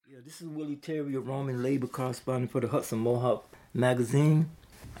This is Willie Terry, a Roman labor correspondent for the Hudson Mohawk magazine.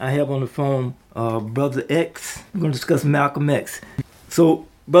 I have on the phone Brother X. We're going to discuss Malcolm X. So,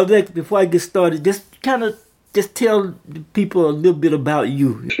 Brother X, before I get started, just tell the people a little bit about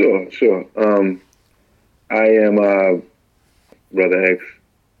you. Sure. I am Brother X.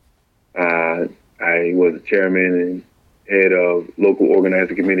 I was the chairman and head of local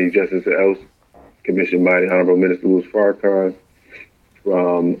organizing committee Justice for Else, commissioned by the Honorable Minister Louis Farrakhan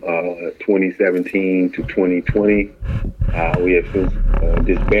from 2017 to 2020. We have since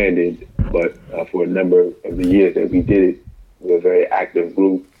disbanded, but for a number of the years that we did it, we're a very active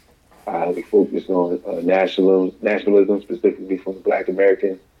group. We focus on nationalism, specifically from the Black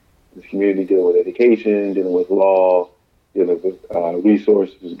American community, dealing with education, dealing with law, dealing with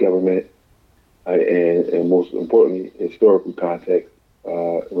resources, government, and most importantly, historical context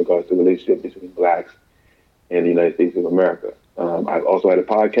in regards to the relationship between Blacks and the United States of America. I've also had a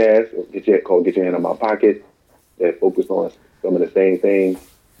podcast called Get Your Hand on My Pocket that focused on some of the same things,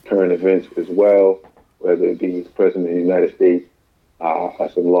 current events as well, whether it be the President of the United States,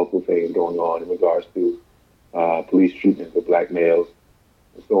 some local things going on in regards to police treatment of Black males,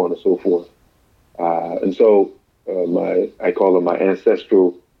 and so on and so forth. I call him my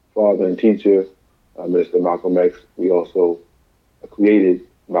ancestral father and teacher, Mr. Malcolm X. We also created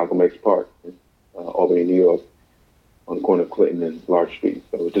Malcolm X Park in Albany, New York, on the corner of Clinton and Large Street.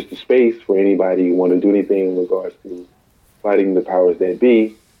 So it's just a space for anybody who want to do anything in regards to fighting the powers that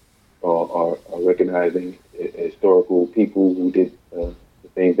be, or recognizing historical people who did the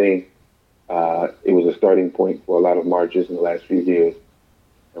same thing. It was a starting point for a lot of marches in the last few years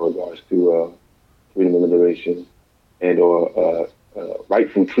in regards to freedom and liberation and or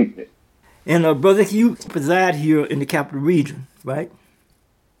rightful treatment. And Brother, you preside here in the Capital Region, right?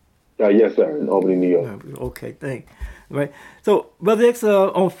 Yes, sir, in Albany, New York. Okay, thanks. Right. So, Brother X,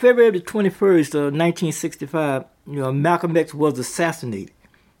 on February the 21st, 1965, Malcolm X was assassinated.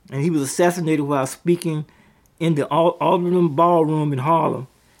 And he was assassinated while speaking in the Audubon Ballroom in Harlem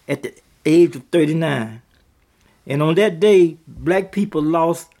at the age of 39. And on that day, Black people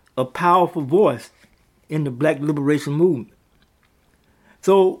lost a powerful voice in the Black liberation movement.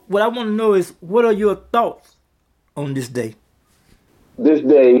 So what I want to know is, what are your thoughts on this day? This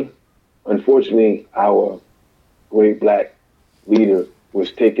day, unfortunately, our great Black leader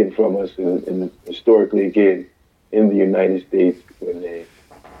was taken from us, and historically, again, in the United States, when a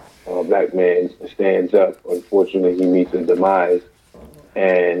Black man stands up, unfortunately, he meets a demise,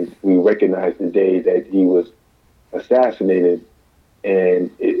 and we recognize the day that he was assassinated, and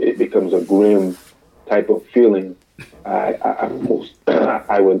it becomes a grim type of feeling.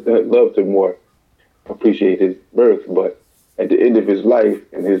 I would love to more appreciate his birth, but at the end of his life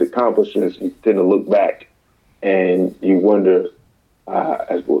and his accomplishments, you tend to look back and you wonder,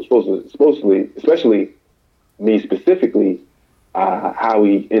 especially me specifically, how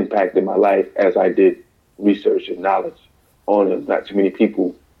he impacted my life as I did research and knowledge on him. Not too many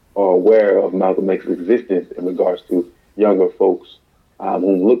people are aware of Malcolm X's existence in regards to younger folks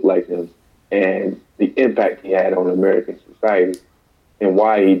who look like him, and the impact he had on American society, and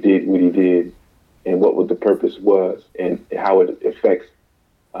why he did what he did, and what the purpose was, and how it affects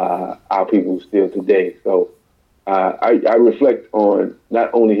our people still today. So I reflect on not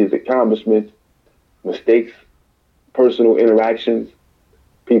only his accomplishments, mistakes, personal interactions,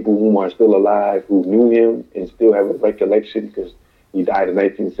 people who are still alive who knew him and still have a recollection, because he died in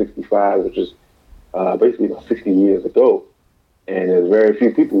 1965, which is basically about 60 years ago. And there's very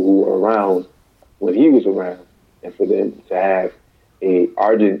few people who were around when he was around. And for them to have a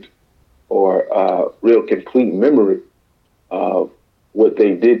ardent or real complete memory of what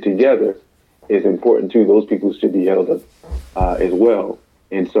they did together is important too. Those people should be held up as well.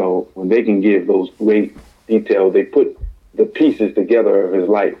 And so when they can give those great details, they put the pieces together of his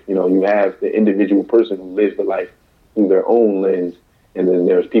life. You have the individual person who lives the life through their own lens, and then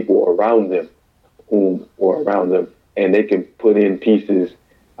there's people around them and they can put in pieces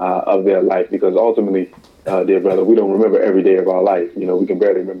of their life, because ultimately, dear brother, we don't remember every day of our life. We can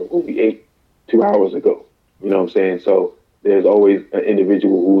barely remember what we ate 2 hours ago. You know what I'm saying? So there's always an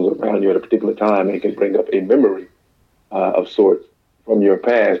individual who's around you at a particular time and can bring up a memory of sorts from your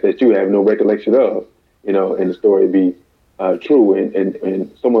past that you have no recollection of, and the story be true.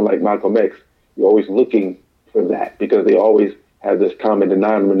 And someone like Malcolm X, you're always looking for that, because they always have this common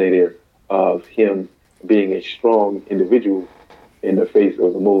denominator of him being a strong individual in the face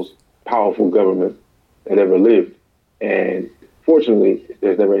of the most powerful government that ever lived. And fortunately,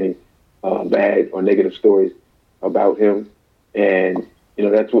 there's never any bad or negative stories about him. And,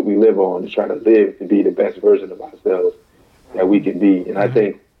 that's what we live on, to try to live to be the best version of ourselves that we can be. And I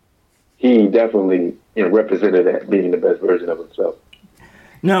think he definitely represented that being the best version of himself.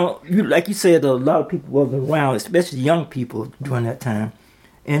 Now, like you said, a lot of people wasn't around, especially young people during that time.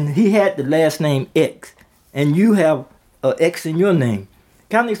 And he had the last name X, and you have X in your name.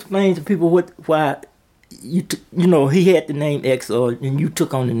 Kind of explain to people why he had the name X, and you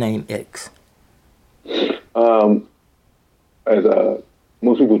took on the name X. As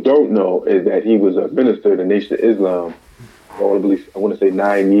most people don't know, is that he was a minister in the Nation of Islam for I want to say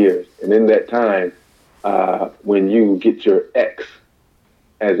 9 years, and in that time, when you get your X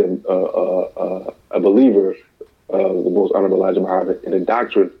as a believer of the most honorable Elijah Muhammad in the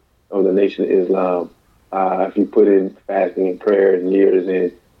doctrine of the Nation of Islam, if you put in fasting and prayer and years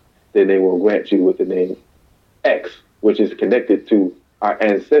in, then they will grant you with the name X, which is connected to our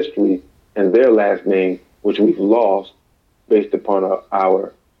ancestry and their last name, which we've lost based upon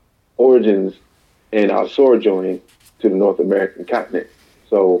our origins and our sojourning to the North American continent.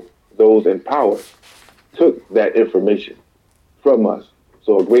 So those in power took that information from us.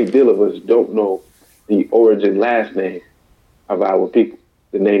 So a great deal of us don't know the origin last name of our people,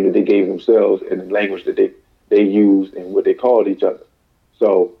 the name that they gave themselves and the language that they used and what they called each other.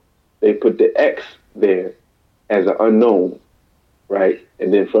 So they put the X there as an unknown, right?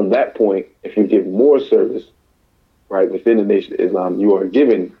 And then from that point, if you give more service, right, within the Nation of Islam, you are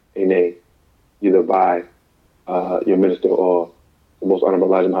given a name, either by your minister or the most honorable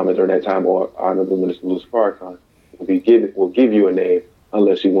Elijah Muhammad during that time, or honorable Minister Louis Farrakhan will give you a name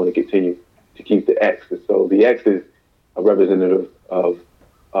unless you want to continue to keep the X. And so the X is a representative of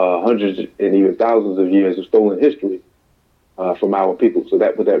hundreds and even thousands of years of stolen history from our people. So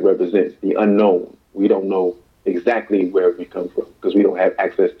that's what that represents, the unknown. We don't know exactly where we come from because we don't have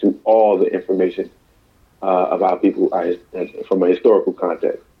access to all the information of our people from a historical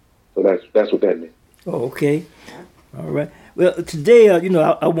context. So that's what that means. Oh, okay. All right. Well, today,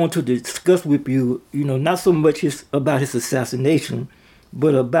 I want to discuss with you, not so much about his assassination,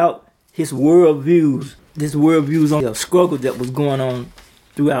 but about his worldviews, on the struggle that was going on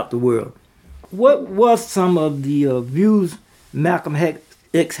throughout the world. What was some of the views Malcolm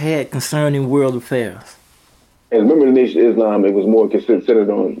X had concerning world affairs? As a member of the Nation of Islam, it was more centered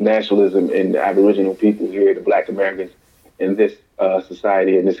on nationalism and the Aboriginal people here, the Black Americans in this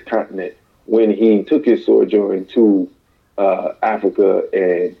society, in this continent. When he took his sojourn to Africa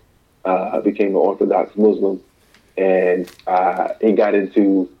and became an Orthodox Muslim, and he got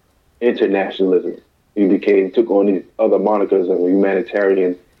into internationalism. He took on these other monikers of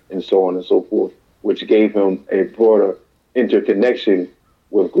humanitarian and so on and so forth, which gave him a broader interconnection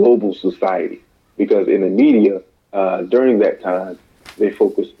with global society. Because in the media during that time, they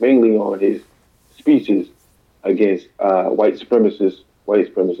focused mainly on his speeches against white supremacist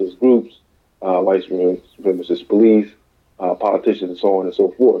groups, white supremacist police, politicians, and so on and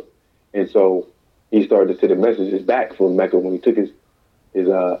so forth. And so he started to send messages back from Mecca. When he took his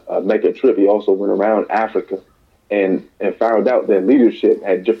Mecca trip, he also went around Africa and found out that leadership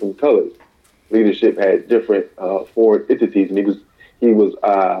had different colors. Leadership had different foreign entities, and he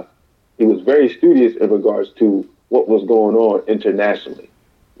was very studious in regards to what was going on internationally,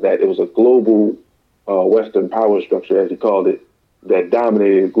 that it was a global Western power structure, as he called it, that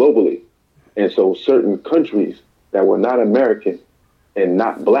dominated globally. And so certain countries that were not American and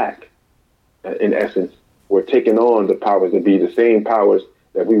not Black, in essence, were taking on the powers that be, the same powers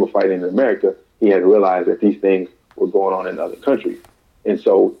that we were fighting in America. He had realized that these things were going on in other countries. And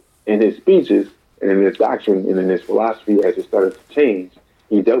so in his speeches and in his doctrine and in his philosophy, as it started to change,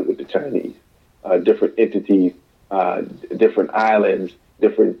 he dealt with the Chinese, different entities, different islands,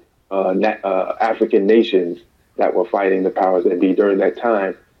 different African nations that were fighting the powers that be. During that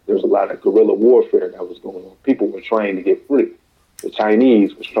time, there was a lot of guerrilla warfare that was going on. People were trying to get free. The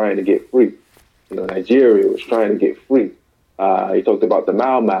Chinese was trying to get free. Nigeria was trying to get free. He talked about the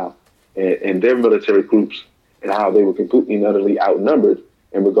Mau Mau and their military groups and how they were completely and utterly outnumbered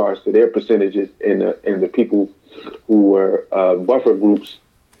in regards to their percentages and the people who were buffer groups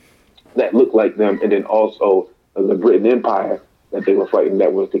that looked like them, and then also the Britain Empire that they were fighting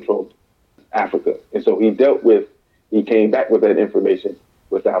that was controlled Africa. And so he came back with that information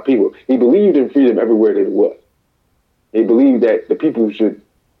with our people. He believed in freedom everywhere that it was. He believed that the people should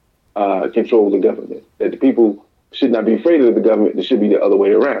control the government, that the people should not be afraid of the government, it should be the other way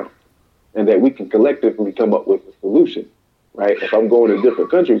around, and that we can collectively come up with a solution, right? If I'm going to different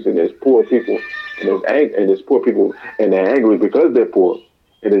countries and there's poor people and there's poor people and they're angry because they're poor,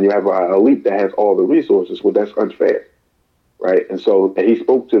 and then you have an elite that has all the resources, well, that's unfair, right? And so he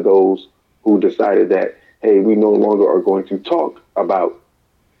spoke to those who decided that, hey, we no longer are going to talk about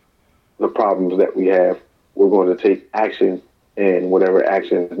the problems that we have. We're going to take action and whatever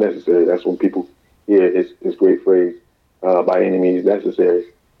action is necessary. That's when people hear his great phrase, by any means necessary,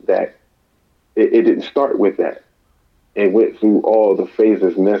 that it didn't start with that. It went through all the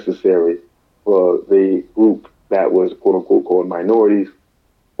phases necessary for the group that was quote unquote called minorities,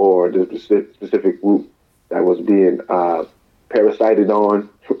 or the specific group that was being parasited on,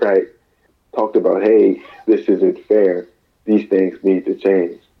 right? Talked about, hey, this isn't fair. These things need to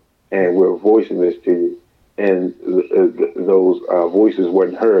change, and we're voicing this to you. And those voices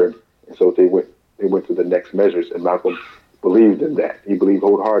weren't heard, and so they went to the next measures. And Malcolm believed in that. He believed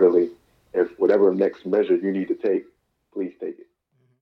wholeheartedly, if whatever next measure you need to take, please take it.